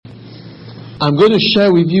I'm going to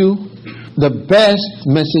share with you the best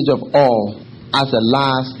message of all as a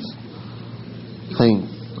last thing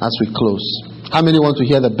as we close. How many want to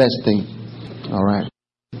hear the best thing? All right.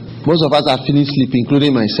 Most of us are feeling sleepy,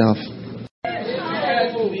 including myself.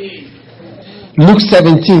 Luke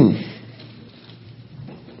 17,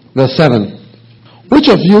 verse 7. Which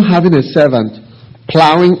of you, having a servant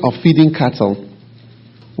plowing or feeding cattle,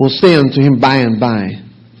 will say unto him by and by,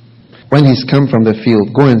 when he's come from the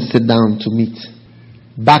field, go and sit down to meat?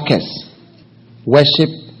 Bacchus. Worship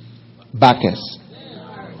Bacchus.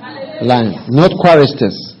 Lion. Not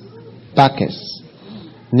choristers. Bacchus.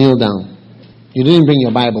 Kneel down. You didn't bring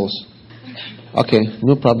your Bibles. Okay,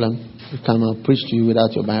 no problem. You can preach to you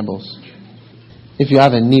without your Bibles. If you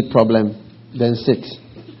have a knee problem, then sit.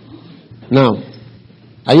 Now,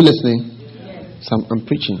 are you listening? So I'm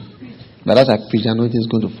preaching. But as I preach, I know it is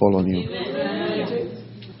going to fall on you.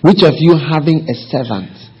 Which of you, having a servant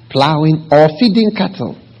plowing or feeding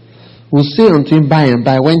cattle, will say unto him by and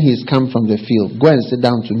by, when he is come from the field, go and sit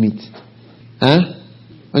down to meat? Huh?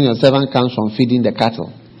 When your servant comes from feeding the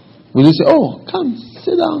cattle, will you say, oh, come,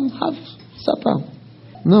 sit down, have supper?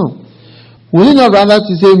 No. Will you not rather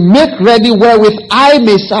to say, make ready wherewith I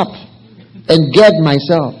may sup, and gird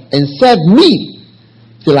myself, and serve me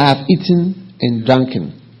till I have eaten and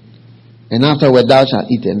drunken, and afterward thou shalt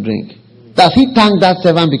eat and drink? Does he thank that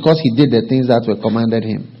servant because he did the things that were commanded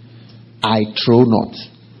him? I trow not.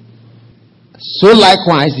 So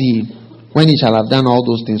likewise he, when he shall have done all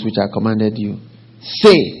those things which I commanded you,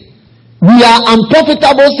 say, we are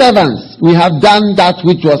unprofitable servants. We have done that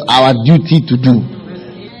which was our duty to do.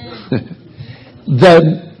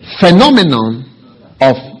 The phenomenon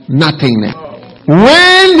of nothingness.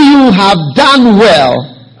 When you have done well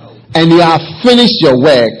and you have finished your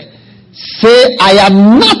work, say, I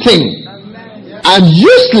am nothing. I'm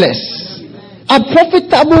useless.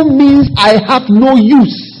 Unprofitable means I have no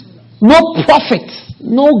use, no profit,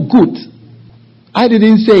 no good. I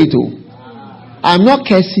didn't say it all. I'm not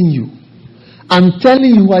cursing you. I'm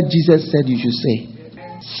telling you what Jesus said you should say.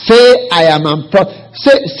 Say I am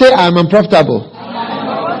say I am unprofitable.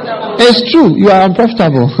 It's true, you are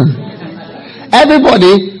unprofitable.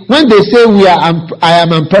 Everybody, when they say I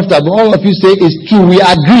am unprofitable, all of you say it's true. We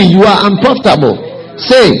agree you are unprofitable.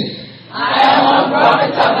 Say, I am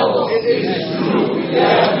unprofitable. It is true. We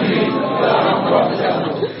agree you are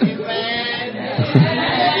unprofitable.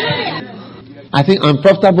 I think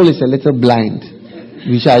unprofitable is a little blind.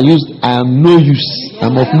 We shall use I am no use.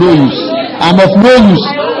 I'm of no use. I'm of no use.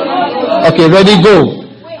 Okay, ready, go.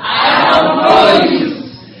 I am of no use.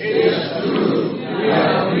 It is true. We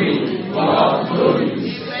agree you are of no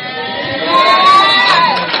use.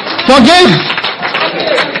 Forgive.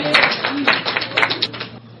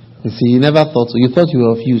 You see, you never thought so. You thought you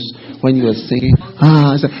were of use when you were singing.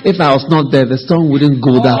 If I was not there, the song wouldn't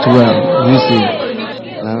go that well. You see,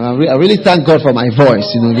 I really thank God for my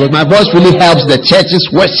voice. You know, because my voice really helps the church's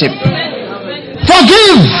worship.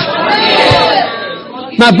 Forgive.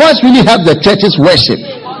 My voice really helps the church's worship.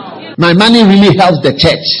 My money really helps the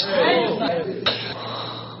church.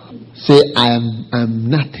 Say, I'm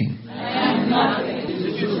nothing.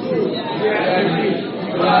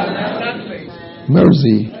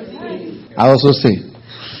 Mercy. I also say,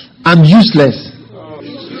 I'm useless.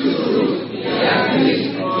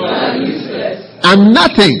 I'm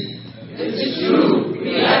nothing.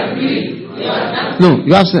 No,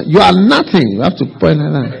 you have to say, you are nothing. You have to point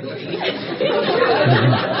like that.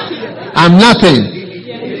 I'm nothing.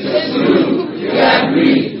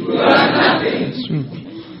 It's true.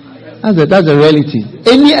 That's the reality.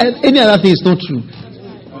 Any other thing is not true.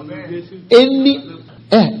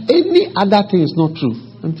 Any other thing is not true.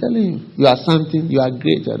 I'm telling you, you are something, you are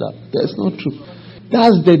great at that. That's not true.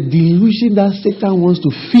 That's the delusion that Satan wants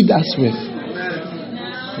to feed us with.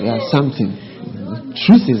 You are something. The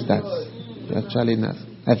truth is that you're actually not.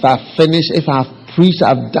 If I've finished, if I've preached,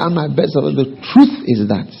 I've done my best. The truth is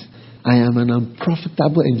that I am an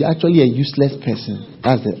unprofitable and actually a useless person.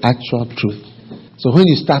 That's the actual truth. So when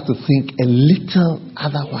you start to think a little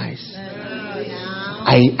otherwise,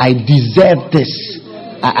 I deserve this.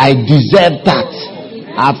 I deserve that.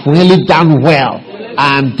 I've really done well.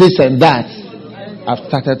 I'm this and that. I've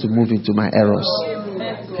started to move into my errors.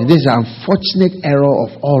 And this is an unfortunate error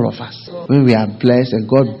of all of us. When we are blessed and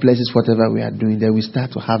God blesses whatever we are doing, then we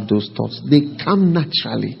start to have those thoughts. They come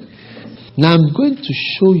naturally. Now I'm going to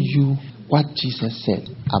show you what Jesus said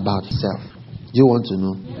about himself. Do you want to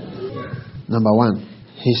know? Number one,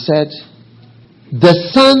 he said, the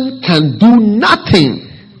Son can do nothing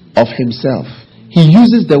of himself. He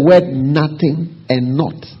uses the word nothing and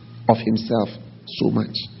not of himself so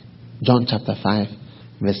much. John chapter 5,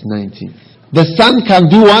 Verse 19. The Son can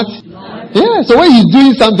do what? Yeah, so when he's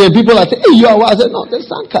doing something, people are saying, hey, you are what? I said, no, the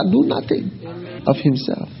Son can do nothing of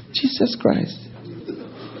himself. Jesus Christ.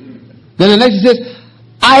 Then the next he says,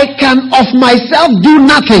 I can of myself do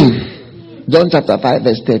nothing. John chapter 5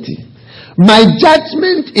 verse 30. My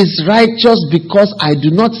judgment is righteous because I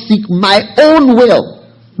do not seek my own will.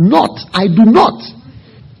 I do not.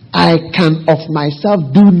 I can of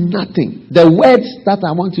myself do nothing. The words that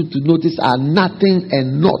I want you to notice are nothing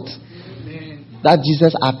and not. That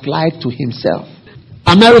Jesus applied to himself.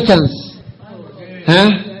 Americans,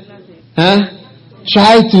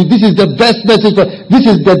 try to, this is the best message. This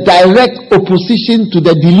is the direct opposition to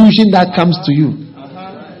the delusion that comes to you.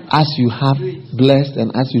 As you have blessed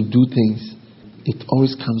and as you do things, it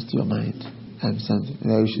always comes to your mind.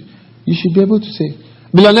 You should be able to say,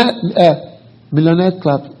 Millionaire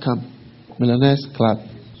club, come. Millionaires club.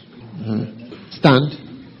 Stand.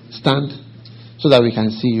 So that we can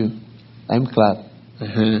see you. I'm club.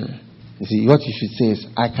 You see, what you should say is,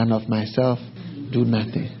 I can of myself do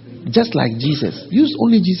nothing. Just like Jesus. Use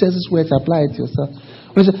only Jesus' words, apply it to yourself.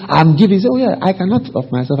 When you say, I'm giving, say, oh yeah, I cannot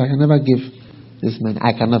of myself, I can never give this man.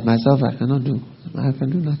 I can of myself, I cannot do. I can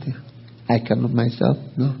do nothing. I can of myself,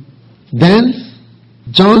 no. Then,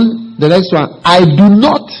 John, the next one, I do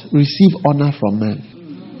not receive honor from men.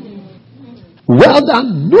 Well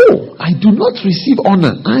done. No, I do not receive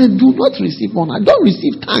honor. I do not receive honor. Don't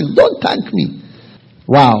receive thanks. Don't thank me.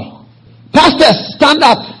 Wow. Pastors, stand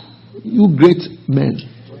up. You great men.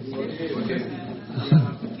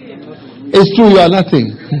 It's true, you are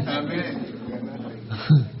nothing.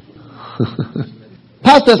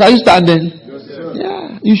 Pastors, are you standing?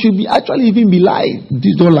 Yeah, you should be actually even be lying.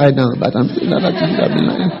 Please don't lie down, but I'm saying that you should be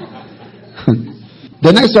lying. The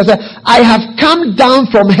next one says, I have come down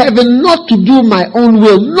from heaven not to do my own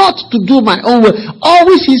will. Not to do my own will.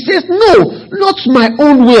 Always he says, no, not my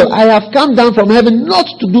own will. I have come down from heaven not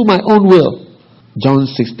to do my own will. John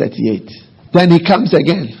 6:38. Then he comes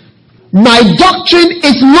again. My doctrine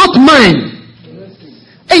is not mine.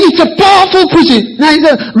 And it's a powerful preaching. Now he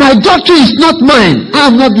says, my doctrine is not mine.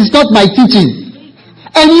 It's not my teaching.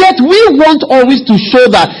 And yet we want always to show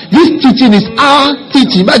that this teaching is our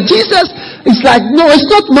teaching. But Jesus is like, no, it's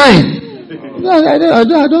not mine. No, I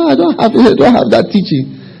don't have that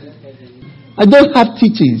teaching. I don't have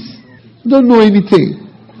teachings. I don't know anything.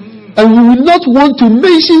 And we will not want to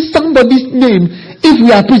mention somebody's name if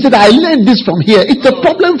we are preaching. I learned this from here. It's a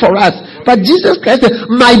problem for us. But Jesus Christ said,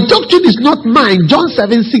 my doctrine is not mine. John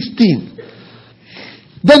 7:16.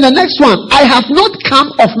 Then the next one, I have not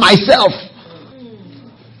come of myself.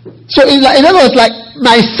 So in other words, like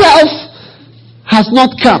myself has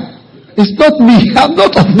not come. It's not me. I'm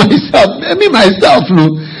not of myself. Me myself, no.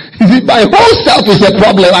 My whole self is a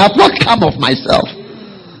problem. I have not come of myself.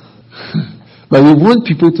 But we want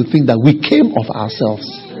people to think that we came of ourselves.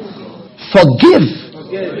 Forgive.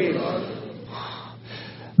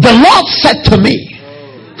 The Lord said to me,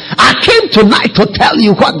 I came tonight to tell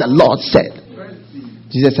you what the Lord said.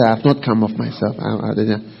 Jesus said, I have not come of myself.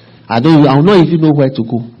 I will not even know where to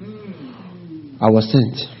go. I was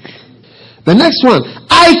sent. The next one,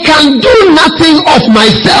 I can do nothing of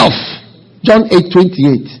myself. John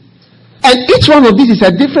 8:28. And each one of these is a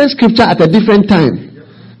different scripture at a different time.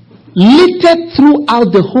 Littered throughout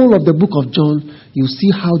the whole of the book of John, you see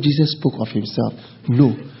how Jesus spoke of himself.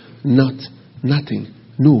 No, nothing.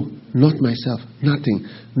 No, not myself. Nothing.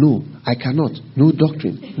 No, I cannot. No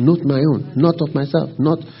doctrine. Not my own. Not of myself.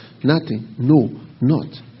 Nothing. No, not.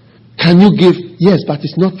 Can you give? Yes, but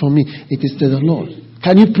it's not for me. It is to the Lord.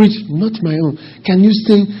 Can you preach? Not my own. Can you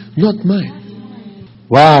sing? Not mine.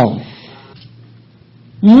 Wow.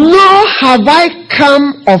 Nor have I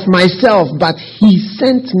come of myself, but he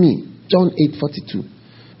sent me. John 8:42.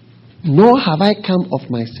 Nor have I come of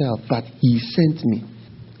myself, but he sent me.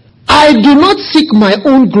 I do not seek my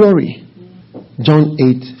own glory. John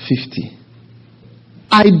 8:50.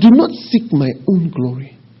 I do not seek my own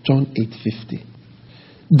glory. John 8:50.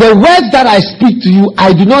 The words that I speak to you,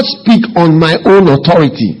 I do not speak on my own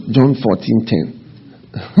authority. John 14:10.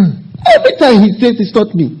 Every time he says it's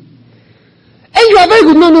not me. And you are very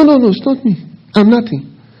good. No, it's not me. I'm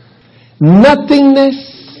nothing. Nothingness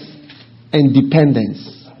and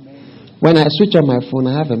dependence. When I switch on my phone,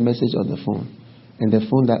 I have a message on the phone. And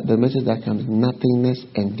the message that comes, nothingness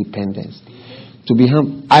and dependence. To be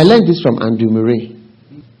humble. I learned this from Andrew Murray.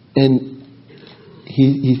 And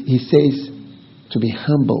he says, to be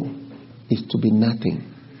humble is to be nothing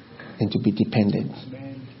and to be dependent.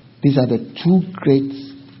 These are the two great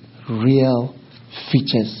real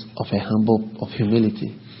features of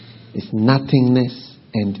humility. It's nothingness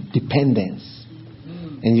and dependence.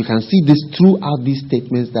 And you can see this throughout these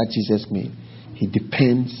statements that Jesus made. He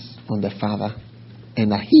depends on the Father,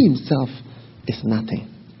 and that he himself is nothing.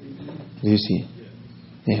 Do you see?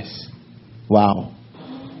 Yes. Wow.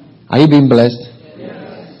 Are you being blessed?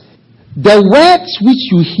 Yes. The words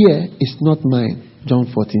which you hear is not mine. John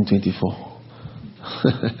 14:24.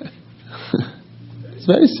 It's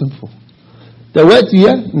very simple. The words you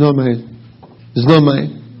hear, not mine. It's not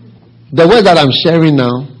mine. The words that I'm sharing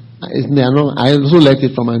now, I also learned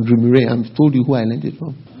it from Andrew Murray. I've told you who I learned it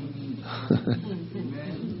from.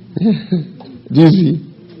 Do you see?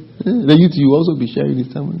 The youth, you also be sharing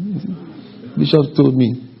it somewhere. Bishop told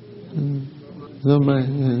me. It's not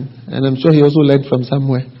mine. And I'm sure he also learned from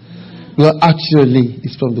somewhere. Well, actually,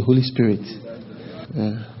 it's from the Holy Spirit.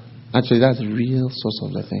 Actually, that's the real source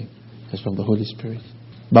of the thing. It's from the Holy Spirit.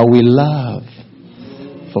 But we love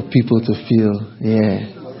for people to feel,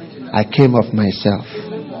 I came of myself.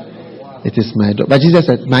 It is my doctrine. But Jesus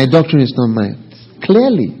said, my doctrine is not mine.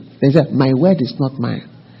 Clearly, he said, my word is not mine.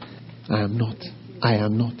 I am not. I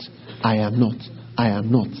am not. I am not. I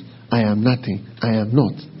am not. I am nothing. I am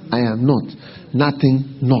not. I am not.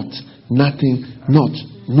 Nothing, not. Nothing, not.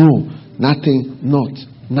 No. Nothing, not.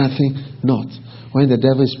 Nothing, not. When the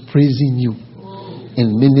devil is praising you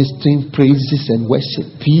and ministering praises and worship,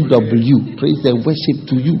 PW, praise and worship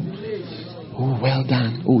to you. Oh, well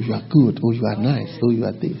done. Oh, you are good. Oh, you are nice. Oh, you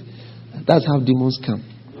are this. That's how demons come.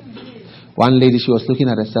 One lady, she was looking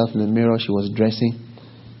at herself in the mirror. She was dressing.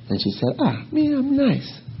 And she said, me, I'm nice.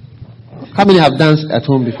 How many have danced at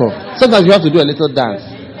home before? Sometimes you have to do a little dance.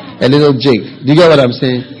 A little jig. Do you get what I'm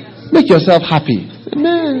saying? Make yourself happy.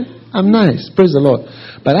 Man, I'm nice. Praise the Lord.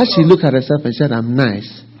 But as she looked at herself and said, I'm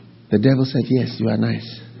nice, the devil said, yes, you are nice.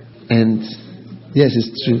 And yes,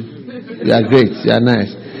 it's true. You are great. You are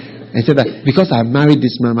nice. And said that because I married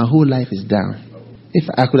this man, my whole life is down. If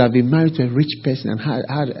I could have been married to a rich person and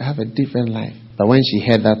have a different life. But when she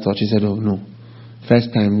heard that thought, she said, oh no.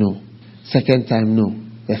 First time, no. Second time, no.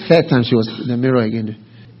 The third time, she was in the mirror again.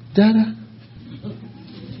 Dada.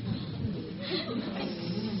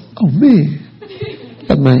 Oh man.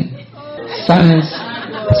 Look at my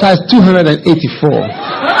size 284.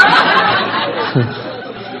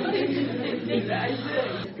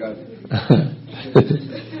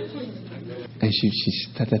 And she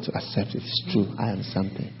started to accept it. It's true. I am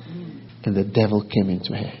something. And the devil came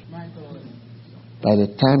into her. By the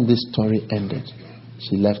time this story ended,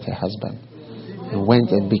 she left her husband and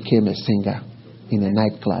went and became a singer in a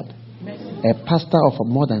nightclub. A pastor of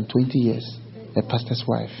more than 20 years. A pastor's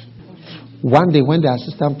wife. One day when the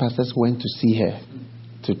assistant pastors went to see her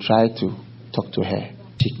to try to talk to her,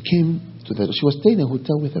 she was staying in a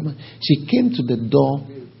hotel with her man. She came to the door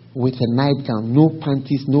with a nightgown, no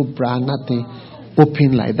panties, no bra, nothing,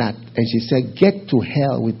 open like that. And she said, get to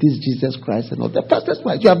hell with this Jesus Christ and all. The pastor's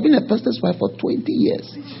wife. You have been a pastor's wife for 20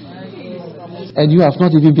 years. And you have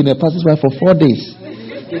not even been a pastor's wife for 4 days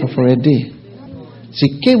or for a day.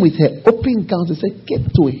 She came with her open gown and said,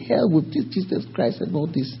 get to hell with this Jesus Christ and all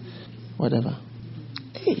this, whatever.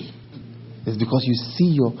 Hey, it's because you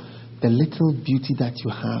see the little beauty that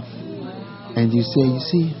you have. And you say, you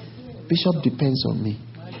see, Bishop depends on me.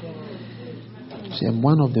 See, I'm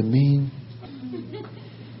one of the main.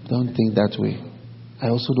 Don't think that way. I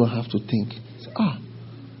also don't have to think.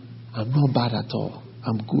 I'm not bad at all.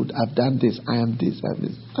 I'm good. I've done this. I am this. I am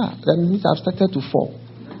this. That means I've started to fall.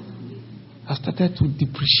 I've started to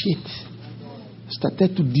depreciate. I've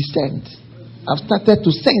started to descend. I've started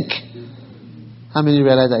to sink. How many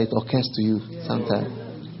realize that it occurs to you sometimes?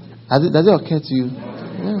 Does it occur to you?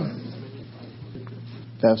 Yeah.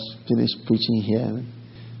 I've finished preaching here.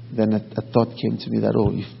 Then a thought came to me that,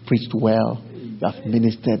 you've preached well. You have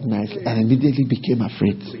ministered nicely. And I immediately became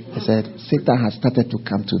afraid. I said, Satan has started to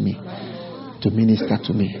come to me, to minister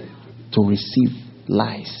to me, to receive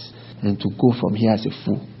lies, and to go from here as a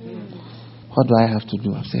fool. What do I have to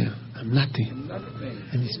do? I'm saying, I'm nothing.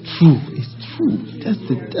 And it's true. It's true. That's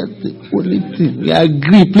the only thing. We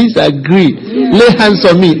agree. Please agree. Lay hands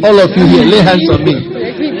on me. All of you here, lay hands on me.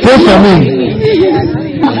 Pray for me.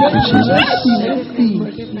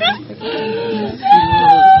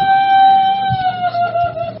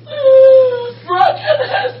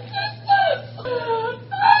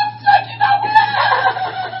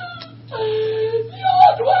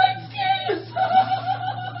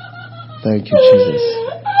 Thank you, Jesus.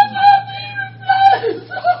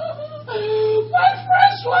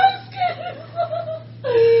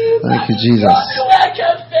 Thank you, Jesus. Thank you,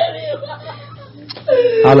 Jesus.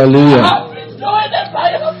 Hallelujah.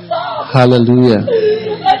 Hallelujah.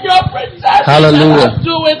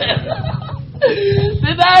 Hallelujah.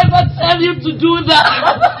 Did I ever tell you to do that?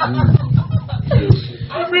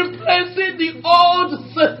 replacing the old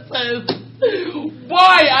systems.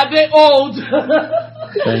 Why are they old?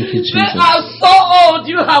 Thank you, Jesus. They are so old,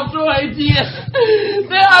 you have no idea.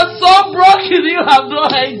 They are so broken, you have no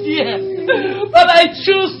idea. But I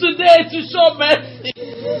choose today to show mercy.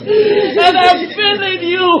 And I'm filling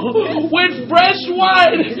you with fresh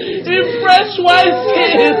wine in fresh wine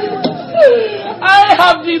skins. I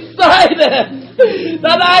have decided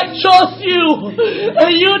that I chose you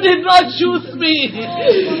and you did not choose me.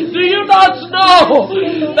 Do you not know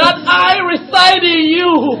that I reside in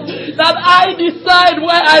you? That I decide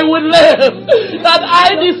where I will live? That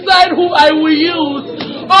I decide who I will use?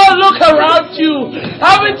 Oh, look around you.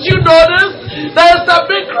 Haven't you noticed? There's a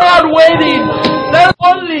big crowd waiting. There's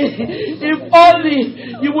if only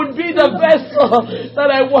you would be the vessel that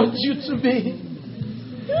I want you to be.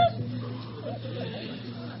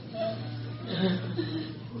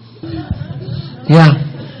 Yeah.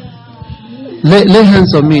 Lay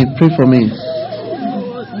hands on me. Pray for me.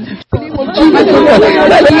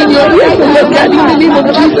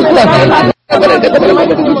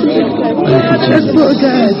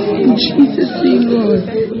 In Jesus' name, Lord.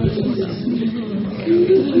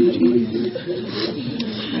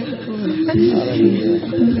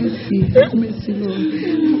 Mercy, Lord.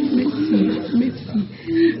 Mercy.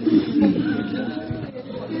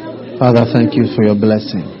 Father, thank you for your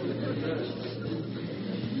blessing.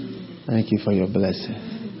 Thank you for your blessing.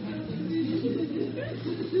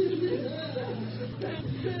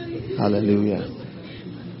 Hallelujah.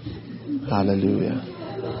 Hallelujah.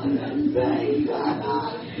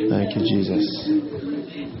 Thank you, Jesus.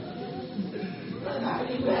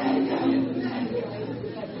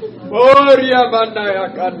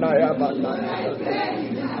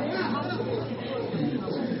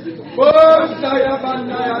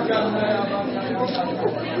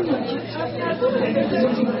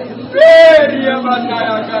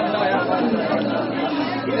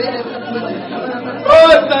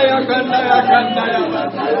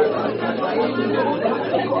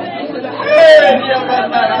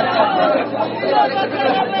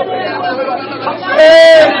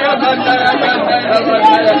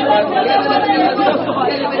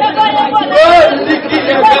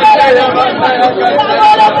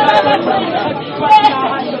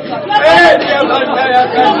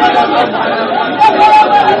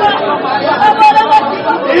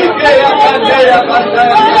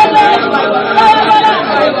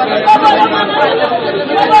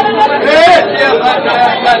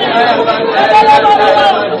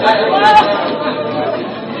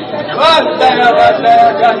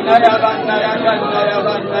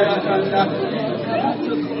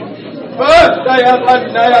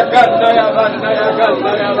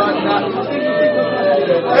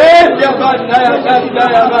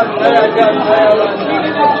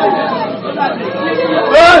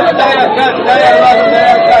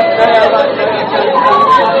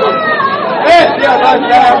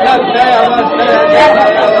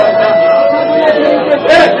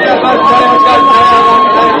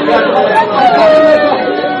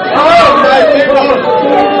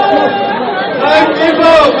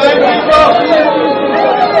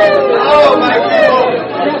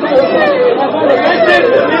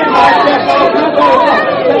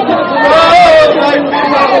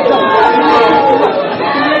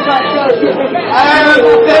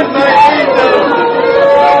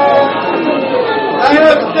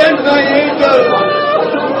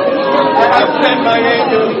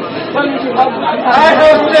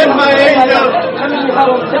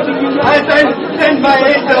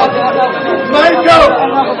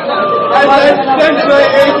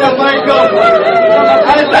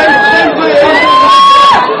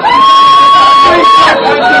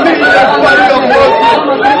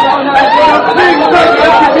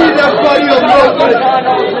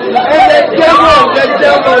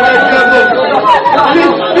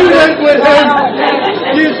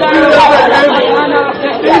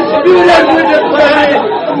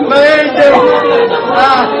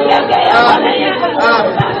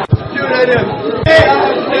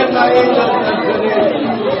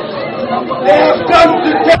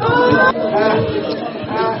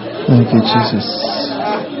 Thank you, Jesus.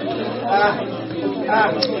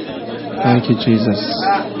 Thank you, Jesus.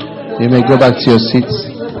 You may go back to your seats.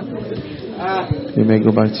 You may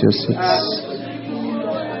go back to your seats.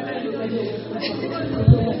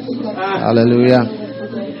 Hallelujah.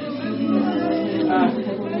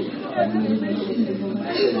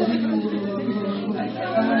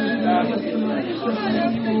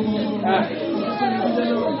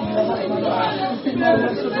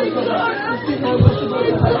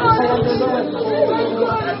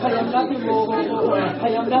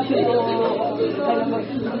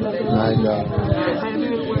 My God.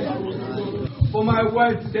 For my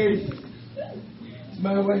word says,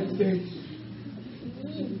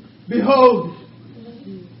 behold,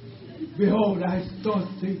 I saw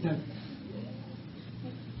Satan.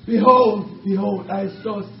 Behold, I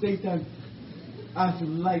saw Satan as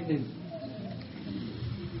lightning.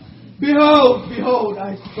 Behold,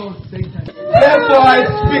 I saw Satan. Therefore I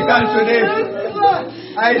speak unto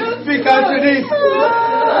thee.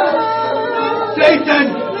 Satan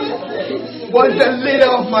was the leader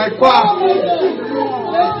of my path.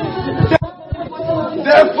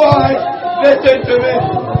 Therefore, listen to me.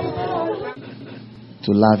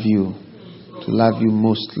 To love you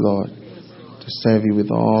most, Lord, to serve you with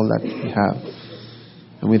all that we have.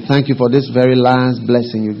 And we thank you for this very last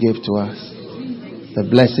blessing you gave to us. The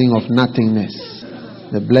blessing of nothingness,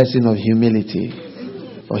 the blessing of humility.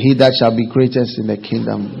 For he that shall be greatest in the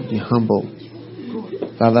kingdom, be humble.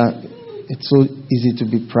 Father, it's so easy to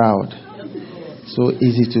be proud, so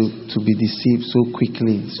easy to be deceived so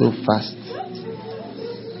quickly, so fast.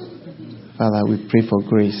 Father, we pray for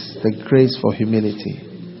grace, the grace for humility.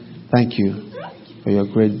 Thank you for your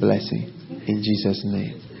great blessing. In Jesus'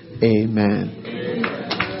 name, amen.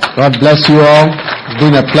 God bless you all. It's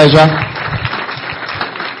been a pleasure.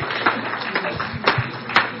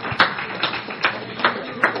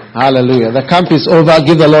 Hallelujah. The camp is over.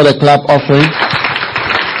 Give the Lord a clap offering.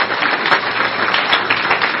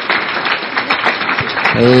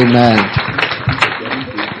 Amen.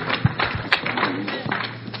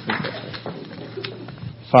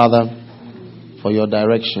 Father, for your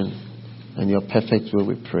direction and your perfect will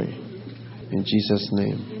we pray. In Jesus'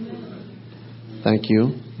 name. Thank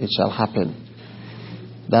you. It shall happen.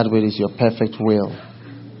 That which is your perfect will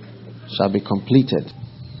shall be completed.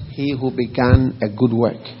 He who began a good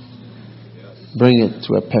work, bring it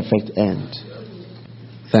to a perfect end.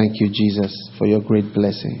 Thank you, Jesus, for your great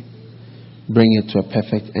blessing. Bring it to a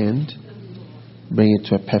perfect end. Bring it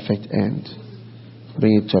to a perfect end.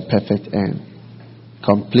 Bring it to a perfect end.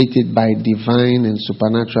 Completed by divine and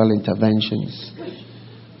supernatural interventions.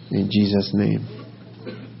 In Jesus' name.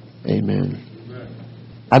 Amen.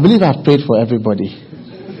 I believe I've prayed for everybody.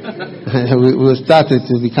 We'll start it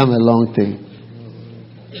to become a long thing.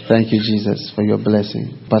 Thank you, Jesus, for your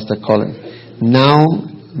blessing. Pastor Colin. Now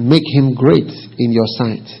make him great in your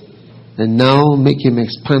sight. And now make him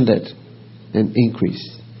expanded and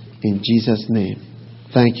increase. In Jesus' name.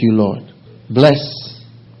 Thank you, Lord. Bless,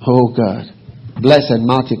 oh God. Bless and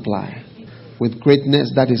multiply with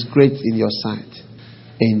greatness that is great in your sight.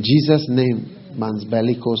 In Jesus' name,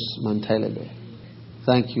 Mansbelikos Mantelebe.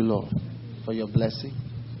 Thank you, Lord, for your blessing.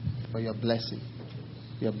 For your blessing.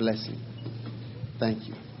 Your blessing. Thank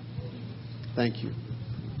you. Thank you.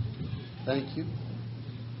 Thank you.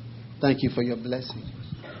 Thank you for your blessing.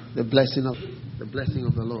 The blessing of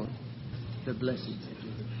the Lord. The blessing.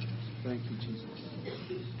 Thank you, Jesus.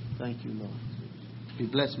 Thank you, Lord. Be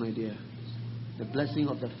blessed, my dear. The blessing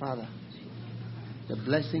of the Father. The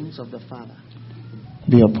blessings of the Father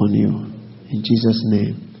be upon you. In Jesus'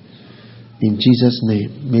 name. In Jesus'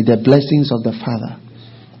 name. May the blessings of the Father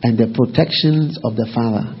and the protections of the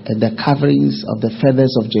Father and the coverings of the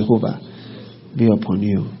feathers of Jehovah be upon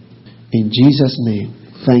you. In Jesus' name.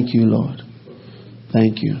 Thank you, Lord.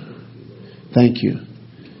 Thank you. Thank you.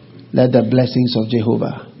 Let the blessings of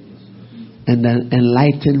Jehovah and the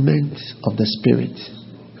enlightenment of the Spirit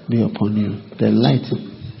be upon you. The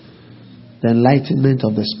enlightenment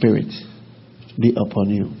of the Spirit be upon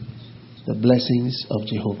you. The blessings of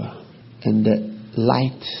Jehovah and the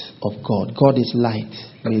light of God. God is light.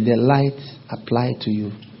 May the light apply to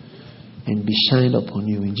you and be shined upon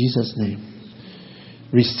you in Jesus' name.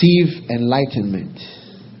 Receive enlightenment.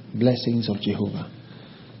 Blessings of Jehovah.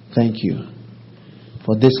 Thank you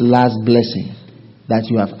for this last blessing that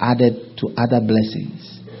you have added to other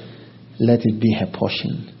blessings. Let it be her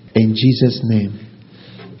portion. In Jesus' name.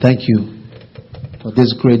 Thank you for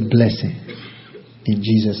this great blessing. In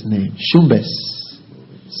Jesus' name. Shumbes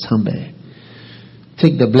Sambe.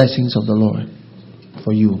 Take the blessings of the Lord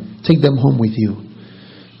for you. Take them home with you.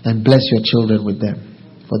 And bless your children with them.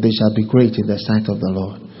 For they shall be great in the sight of the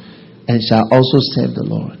Lord. And shall also serve the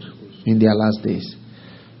Lord in their last days.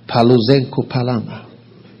 Paluzenko Palama.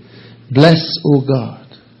 Bless, O God.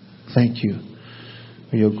 Thank you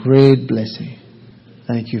for your great blessing.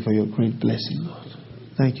 Thank you for your great blessing, Lord.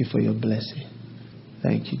 Thank you for your blessing.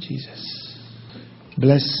 Thank you, Jesus.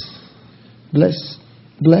 Bless, bless,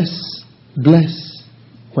 bless, bless.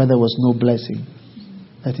 Where there was no blessing,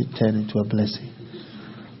 let it turn into a blessing.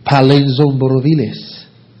 Palenzo Boroviles.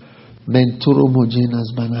 Menturo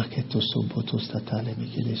mogenas banaketo sobotos tatale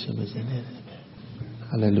mikileshe bezenere.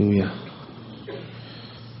 Hallelujah.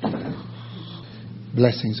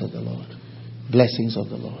 Blessings of the Lord. Blessings of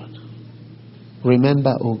the Lord.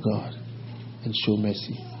 Remember, O God, and show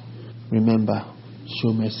mercy. Remember,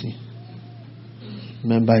 show mercy.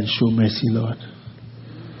 Remember and show mercy, Lord.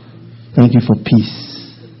 Thank you for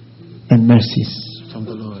peace and mercies from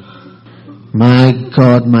the Lord. My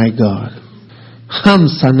God, my God. Ham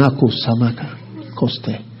Sanako Samaka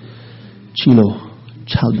Koste Chilo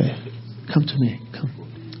Chalbe. Come to me. Come.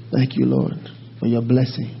 Thank you, Lord, for your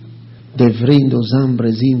blessing. Devrindo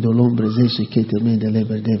Zambrezindo Lombrezeshe Ketemende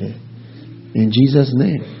Leberdeve. In Jesus'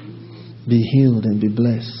 name, be healed and be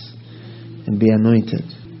blessed and be anointed.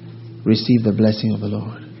 Receive the blessing of the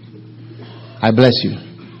Lord. I bless you.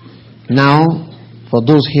 Now, for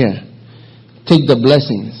those here, take the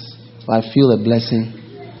blessings. I feel a blessing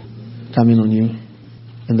coming on you,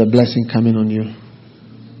 and the blessing coming on you.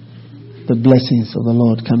 The blessings of the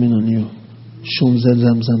Lord coming on you.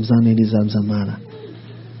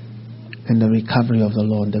 And the recovery of the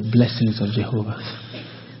Lord, the blessings of Jehovah.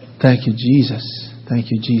 Thank you, Jesus.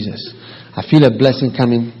 Thank you, Jesus. I feel a blessing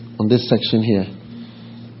coming on this section here.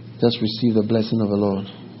 Just receive the blessing of the Lord.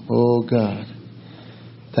 Oh God,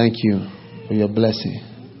 thank you for your blessing.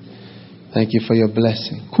 Thank you for your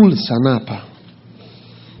blessing. Kul Sanapa.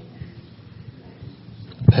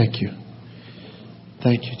 Thank you.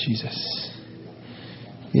 Thank you, Jesus.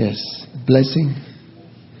 Yes, blessing.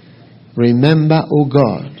 Remember, O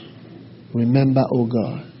God. Remember, O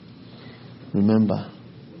God. Remember.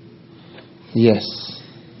 Yes.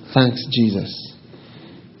 Thanks, Jesus.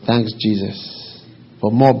 Thanks, Jesus,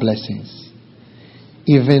 for more blessings.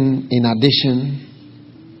 Even in addition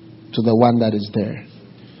to the one that is there.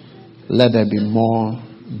 Let there be more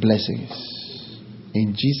blessings.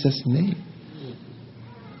 In Jesus' name.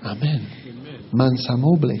 Amen.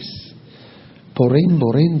 Mansamobles. Poren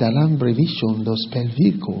boren dalam brevishon dos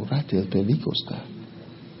pelvico ratel pelvicosta.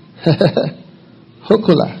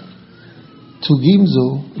 Hokola.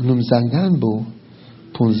 Tugimzo numzanganbo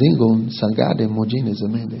punzingon sangade mojine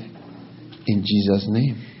zemende. In Jesus'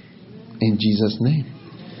 name. In Jesus' name.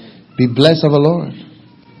 Be blessed of the Lord.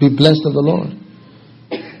 Be blessed of the Lord.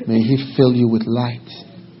 May He fill you with light,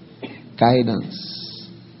 guidance.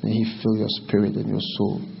 May He fill your spirit and your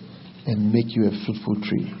soul and make you a fruitful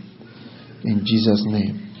tree. In Jesus'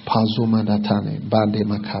 name. Pazoma datane bande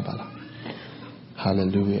makabala.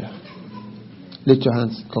 Hallelujah. Lift your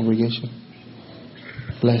hands, congregation.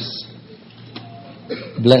 Bless.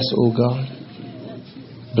 Bless, O God.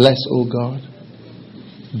 Bless, O God.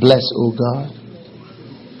 Bless, O God.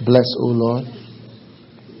 Bless, O Lord.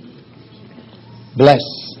 Bless.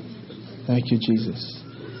 Thank you, Jesus.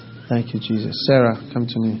 Thank you, Jesus. Sarah, come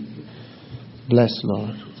to me. Bless,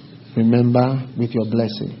 Lord. Remember with your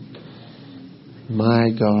blessing. My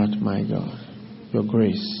God, your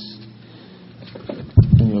grace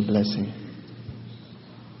and your blessing.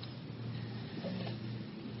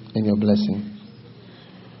 And your blessing.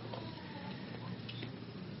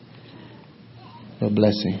 Your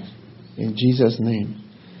blessing. In Jesus' name,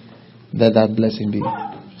 let that blessing be.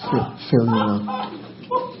 Fill me now.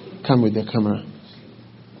 Come with the camera.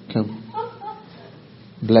 Come.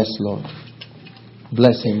 Bless, Lord.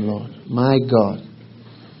 Bless Him, Lord. My God.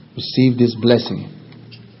 Receive this blessing.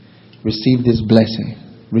 Receive this blessing.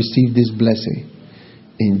 Receive this blessing.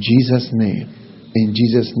 In Jesus' name. In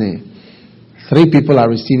Jesus' name. 3 people are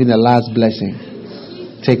receiving the last blessing.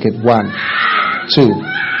 Take it. 1, 2,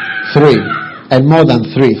 3. And more than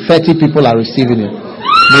 3. 30 people are receiving it.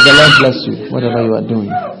 May the Lord bless you. Whatever you are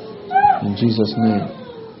doing. In Jesus' name.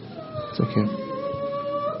 It's okay.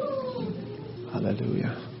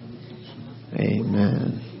 Hallelujah.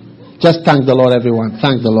 Amen. Just thank the Lord, everyone.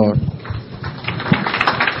 Thank the Lord.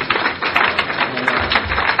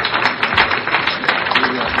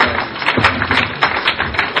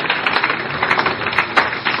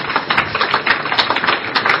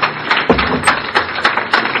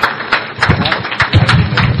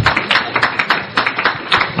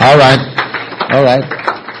 All right.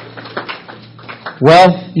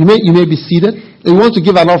 Well, you may be seated. You want to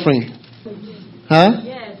give an offering? Huh?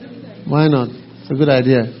 Yes. Why not? It's a good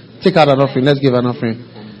idea. Take out an offering. Let's give an offering.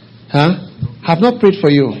 Huh? Have not prayed for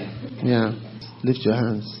you. Yeah. Lift your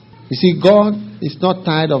hands. You see, God is not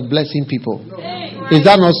tired of blessing people. Is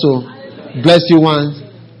that not so? Bless you once,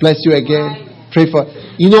 bless you again. Pray for.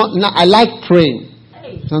 Now I like praying.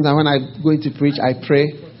 Sometimes when I go to preach, I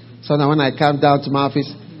pray. Sometimes when I come down to my office,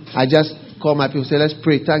 I just call my people, say, let's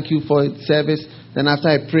pray. Thank you for the service. Then after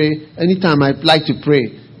I pray, anytime I like to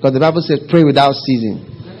pray, because the Bible says pray without ceasing.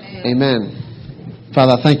 Amen.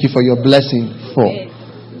 Father, thank you for your blessing for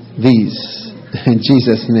these. In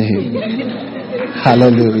Jesus' name.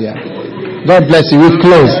 Hallelujah. God bless you. We've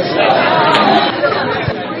closed.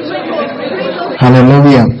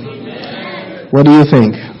 Hallelujah. What do you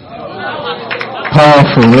think?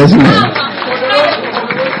 Powerful, isn't it?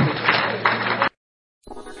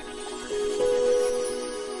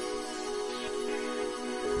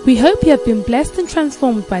 We hope you have been blessed and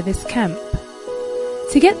transformed by this camp.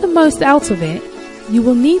 To get the most out of it, you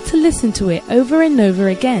will need to listen to it over and over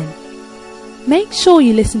again. Make sure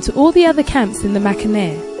you listen to all the other camps in the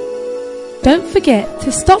Mackinac. Don't forget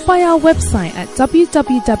to stop by our website at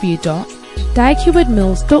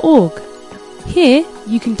www.diakewardmills.org. Here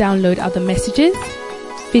you can download other messages,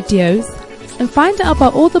 videos, and find out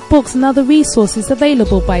about all the books and other resources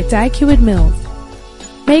available by Diakeward Mills.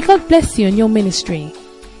 May God bless you in your ministry.